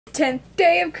10th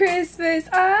day of Christmas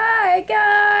I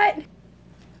got.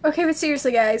 Okay, but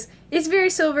seriously guys, it's very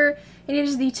silver and it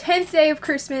is the 10th day of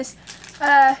Christmas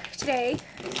today.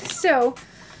 So,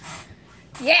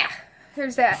 yeah,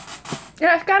 there's that. And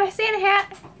I've got a Santa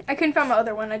hat. I couldn't find my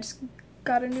other one. I just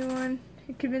got a new one.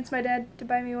 I convinced my dad to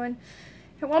buy me one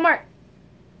at Walmart.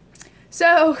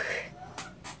 So,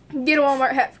 get a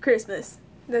Walmart hat for Christmas.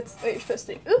 That's what you're supposed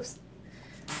to do. Oops.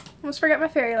 Almost forgot my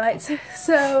fairy lights.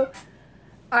 So,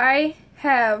 I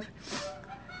have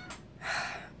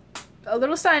a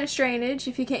little sinus drainage,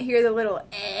 if you can't hear the little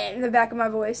in the back of my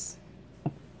voice.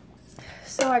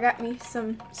 So I got me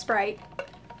some Sprite.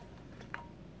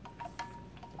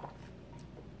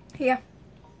 Yeah.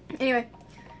 Anyway,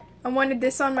 I wanted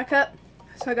this on my cup,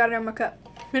 so I got it on my cup.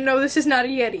 And no, this is not a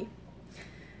Yeti.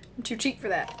 I'm too cheap for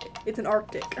that. It's an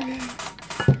Arctic.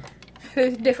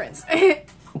 There's a difference.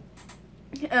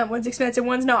 One's expensive,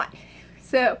 one's not.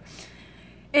 So,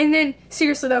 and then,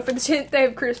 seriously though, for the 10th day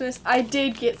of Christmas, I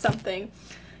did get something.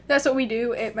 That's what we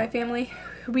do at my family.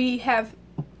 We have,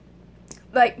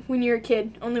 like, when you're a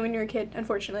kid, only when you're a kid,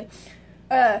 unfortunately,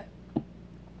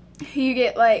 you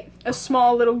get, like, a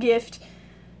small little gift.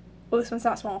 Well, this one's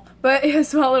not small, but a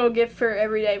small little gift for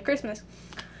every day of Christmas.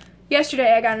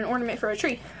 Yesterday, I got an ornament for a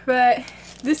tree, but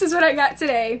this is what I got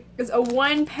today. It's a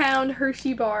 1-pound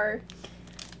Hershey bar,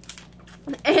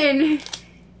 and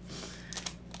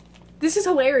this is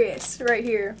hilarious right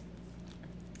here.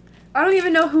 I don't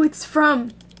even know who it's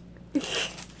from.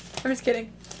 I'm just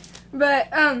kidding. But,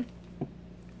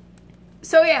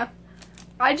 so yeah,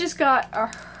 I just got a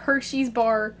Hershey's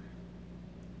bar,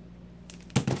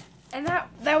 and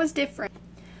that was different.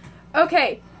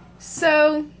 Okay,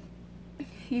 so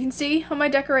you can see all my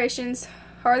decorations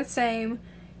are the same.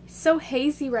 It's so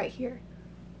hazy right here.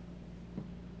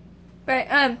 But,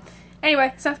 anyway,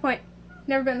 that's not the point.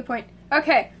 Never been the point.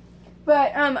 Okay,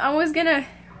 but, I was gonna,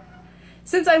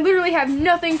 since I literally have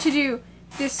nothing to do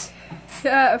this,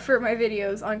 for my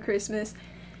videos on Christmas,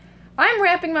 I'm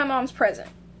wrapping my mom's present.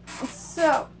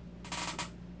 So,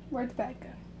 where'd the bag go?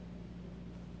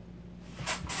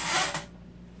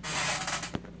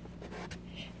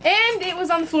 And it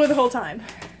was on the floor the whole time.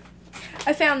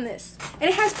 I found this. And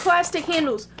it has plastic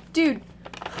handles. Dude,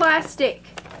 plastic.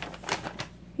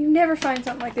 You never find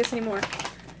something like this anymore.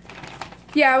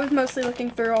 Yeah, I was mostly looking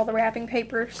through all the wrapping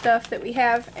paper stuff that we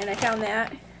have, and I found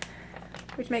that.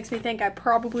 Which makes me think I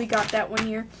probably got that one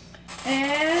year.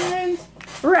 And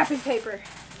wrapping paper.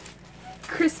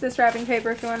 Christmas wrapping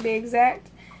paper, if you want to be exact.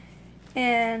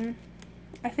 And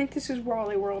I think this is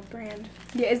Wally World brand.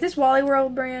 Yeah, is this Wally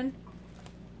World brand?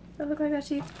 Does that look like that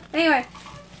to you? Anyway,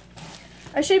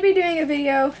 I should be doing a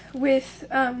video with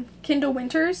Kindle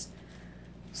Winters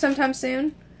sometime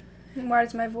soon. And why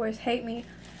does my voice hate me?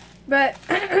 But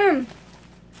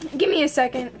give me a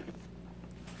second.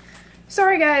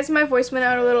 Sorry guys, my voice went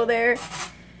out a little there.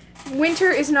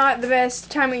 Winter is not the best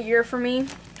time of year for me.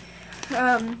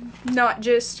 Not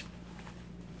just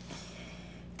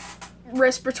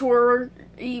respiratory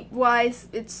wise,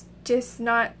 it's just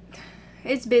not,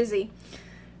 it's busy.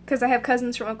 Because I have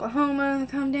cousins from Oklahoma that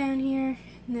come down here,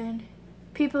 and then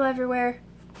people everywhere,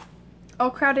 all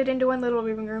crowded into one little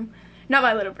living room. Not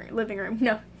my little living room,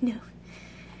 no.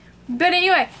 But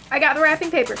anyway, I got the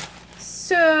wrapping paper.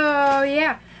 So,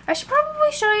 yeah. I should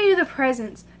probably show you the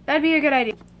presents. That'd be a good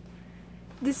idea.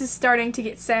 This is starting to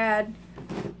get sad.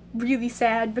 Really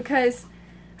sad, because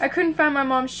I couldn't find my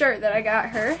mom's shirt that I got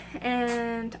her,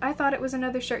 and I thought it was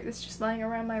another shirt that's just lying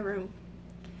around my room.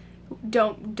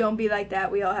 Don't be like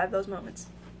that. We all have those moments.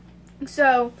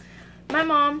 So, my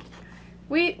mom,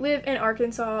 we live in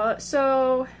Arkansas,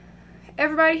 so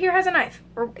everybody here has a knife,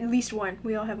 or at least one.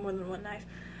 We all have more than one knife.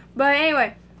 But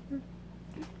anyway,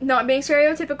 not being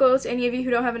stereotypical to any of you who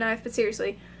don't have a knife, but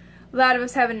seriously, a lot of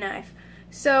us have a knife.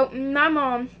 So, my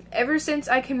mom, ever since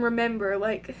I can remember,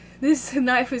 like, this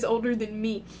knife is older than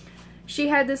me, she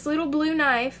had this little blue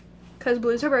knife, because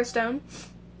blue's her birthstone,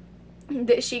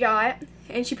 that she got,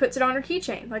 and she puts it on her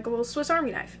keychain, like a little Swiss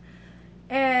Army knife.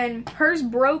 And hers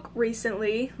broke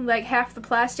recently, like half the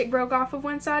plastic broke off of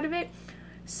one side of it.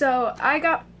 So, I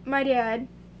got my dad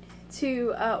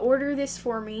to order this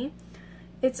for me.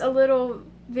 It's a little,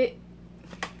 I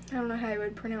don't know how I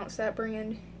would pronounce that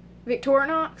brand,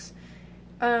 Victorinox.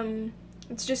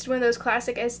 It's just one of those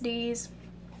classic SDs.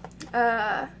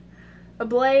 A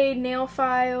blade, nail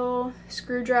file,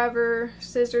 screwdriver,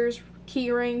 scissors, key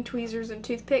ring, tweezers, and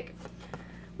toothpick,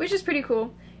 which is pretty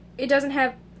cool. It doesn't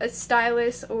have a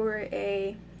stylus or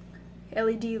a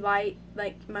LED light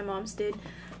like my mom's did,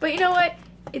 but you know what?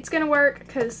 It's gonna work,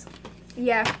 because,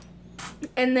 yeah.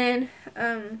 And then,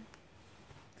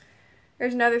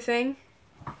 there's another thing.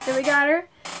 that we got her.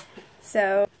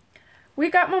 So we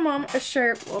got my mom a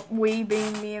shirt. Well, we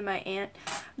being me and my aunt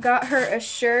got her a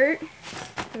shirt.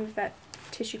 Move that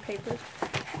tissue paper.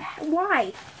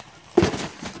 Why?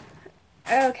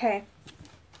 Okay.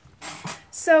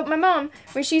 So my mom,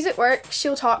 when she's at work,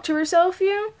 she'll talk to herself, you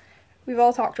know. We've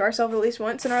all talked to ourselves at least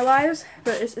once in our lives,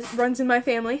 but it runs in my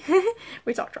family.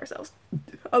 We talk to ourselves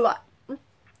a lot.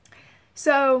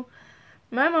 So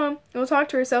my mom will talk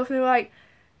to herself and be like,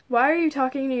 why are you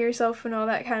talking to yourself and all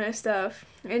that kind of stuff?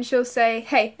 And she'll say,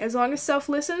 hey, as long as self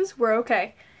listens, we're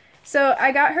okay. So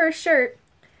I got her a shirt.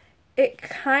 It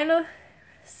kind of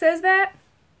says that.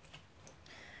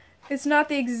 It's not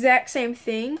the exact same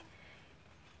thing.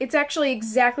 It's actually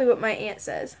exactly what my aunt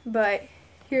says, but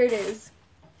here it is.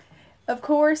 Of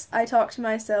course, I talk to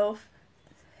myself.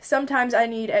 Sometimes I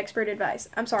need expert advice.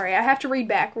 I'm sorry, I have to read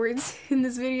backwards in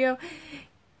this video.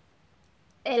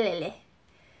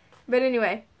 But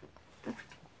anyway,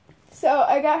 so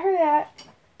I got her that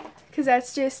because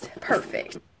that's just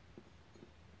perfect.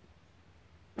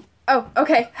 Oh,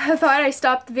 okay. I thought I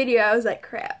stopped the video. I was like,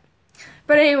 crap.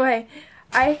 But anyway,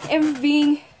 I am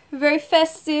being very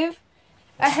festive.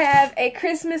 I have a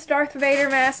Christmas Darth Vader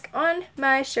mask on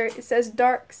my shirt. It says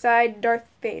Dark Side Darth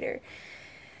Vader.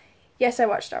 Yes, I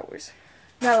watch Star Wars.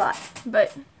 Not a lot,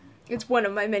 but it's one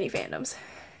of my many fandoms.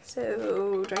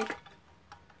 So, drink.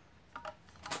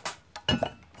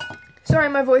 Sorry,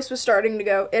 my voice was starting to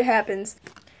go. It happens.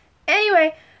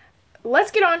 Anyway,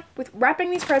 let's get on with wrapping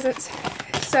these presents.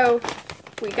 So,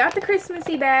 we got the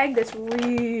Christmassy bag that's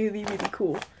really, really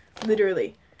cool.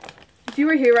 Literally. If you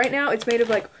were here right now, it's made of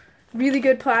like really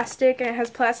good plastic, and it has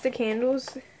plastic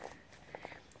handles.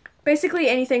 Basically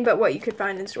anything but what you could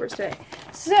find in stores today.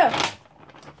 So,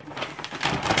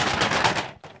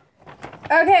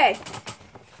 okay,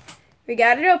 we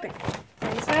got it open,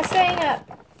 and it's not staying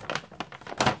up.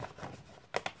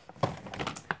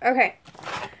 Okay,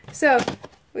 so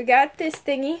we got this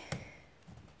thingy.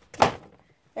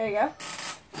 There you go.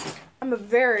 I'm a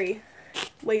very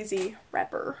lazy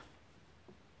wrapper.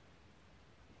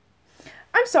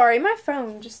 I'm sorry, my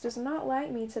phone just does not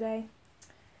like me today.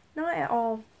 Not at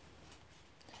all.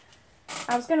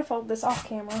 I was gonna fold this off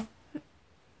camera.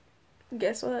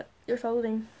 Guess what? You're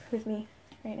folding with me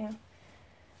right now.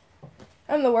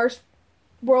 I'm the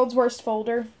world's worst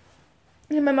folder.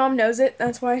 And my mom knows it.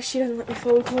 That's why she doesn't let me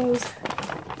fold clothes.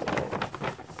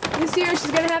 This year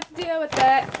she's gonna have to deal with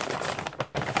that.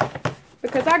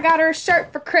 Because I got her a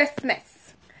shirt for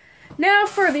Christmas. Now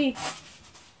for the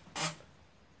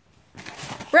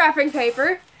wrapping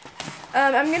paper.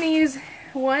 I'm going to use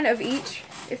one of each,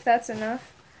 if that's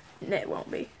enough. No, it won't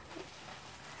be.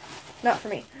 Not for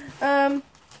me. Dang,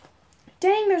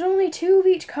 there's only 2 of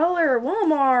each color.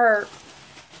 Walmart.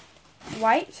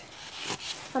 White.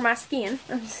 For my skin.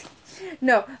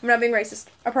 No, I'm not being racist.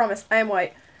 I promise. I am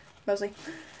white. Mostly.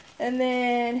 And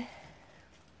then...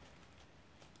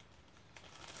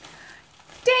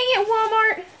 Dang it,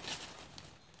 Walmart.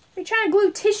 Are you trying to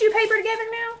glue tissue paper together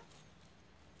now?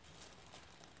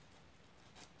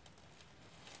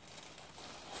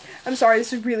 I'm sorry,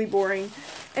 this is really boring.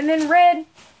 And then red.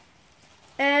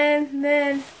 And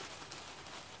then...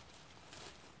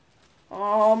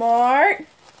 Walmart.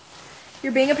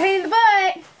 You're being a pain in the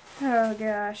butt. Oh,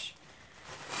 gosh.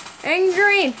 And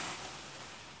green.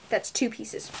 That's 2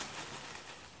 pieces.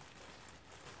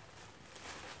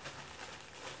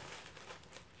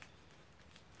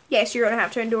 Yes, you're going to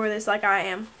have to endure this like I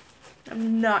am.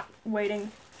 I'm not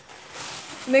waiting.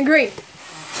 And then green.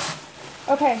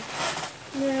 Okay.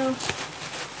 No.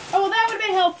 Oh, well, that would have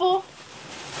been helpful.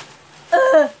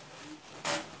 Ugh.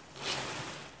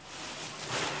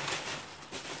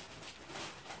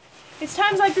 It's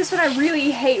times like this when I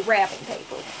really hate wrapping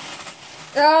paper.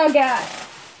 Oh, God.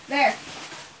 There.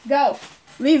 Go.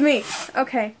 Leave me.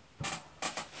 Okay.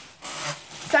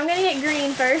 So I'm going to get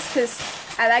green first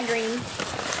because I like green.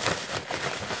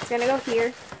 It's going to go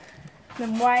here.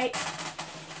 Then white.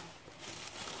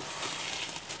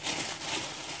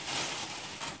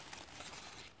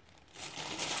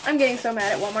 I'm getting so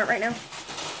mad at Walmart right now.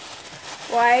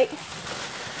 White.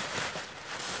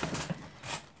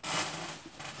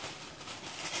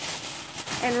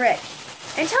 And red.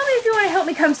 And tell me if you want to help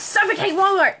me come suffocate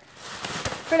Walmart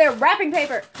for their wrapping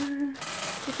paper.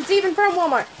 If it's even from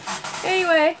Walmart.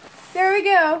 Anyway, there we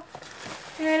go.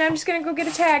 And I'm just going to go get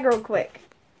a tag real quick.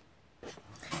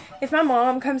 If my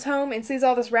mom comes home and sees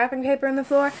all this wrapping paper on the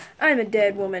floor, I'm a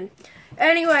dead woman.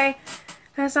 Anyway,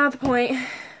 that's not the point.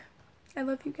 I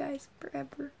love you guys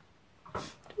forever. Don't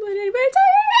let anybody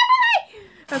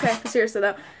tell you. Okay, seriously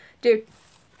though. Dude.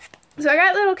 So I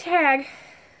got a little tag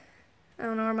I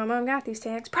don't know where my mom got these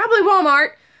tags. Probably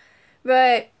Walmart.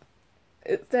 But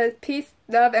it says peace,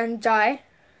 love, and joy.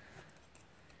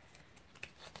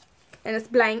 And it's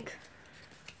blank.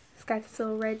 It's got this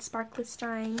little red sparkly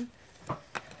string.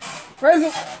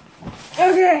 Present.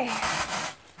 Okay.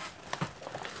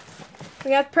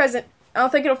 We got the present. I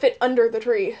don't think it'll fit under the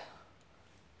tree.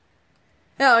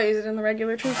 I'll use it in the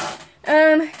regular tree.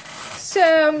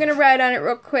 So I'm gonna write on it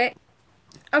real quick.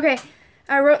 Okay,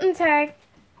 I wrote in the tag.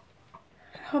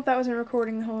 I hope that wasn't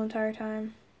recording the whole entire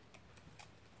time.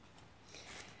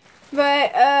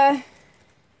 But,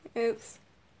 oops.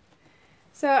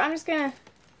 So I'm just gonna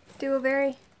do a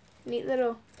very neat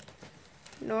little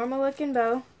normal looking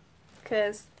bow,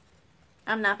 because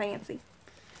I'm not fancy.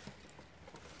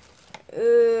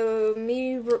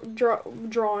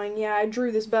 Drawing. Yeah, I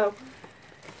drew this bow.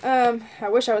 I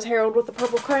wish I was Harold with the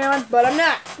purple crayon, but I'm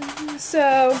not.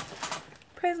 So,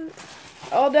 present.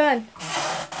 All done.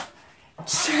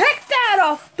 Check that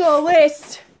off the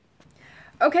list.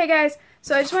 Okay, guys.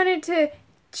 So I just wanted to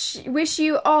wish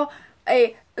you all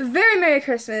a very Merry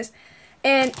Christmas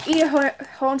and eat a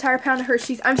whole entire pound of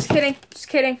Hershey's. I'm just kidding. Just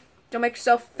kidding. Don't make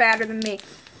yourself fatter than me.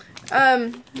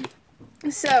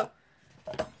 So,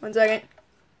 1 second.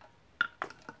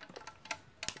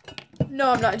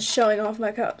 No, I'm not just showing off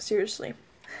my cup. Seriously.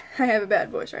 I have a bad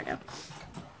voice right now.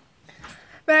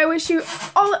 But I wish you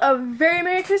all a very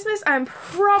Merry Christmas. I'm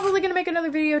probably going to make another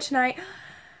video tonight.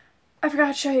 I forgot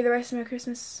to show you the rest of my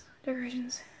Christmas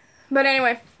decorations. But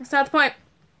anyway, that's not the point.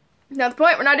 Not the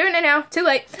point. We're not doing it now. Too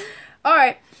late.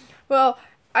 Alright. Well,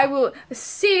 I will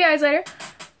see you guys later.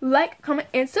 Like, comment,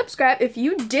 and subscribe if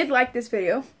you did like this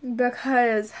video,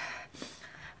 because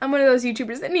I'm one of those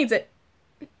YouTubers that needs it.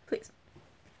 Please.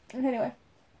 Anyway.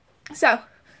 So,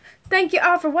 thank you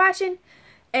all for watching,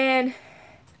 and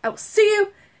I will see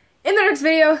you in the next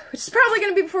video, which is probably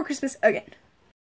going to be before Christmas again.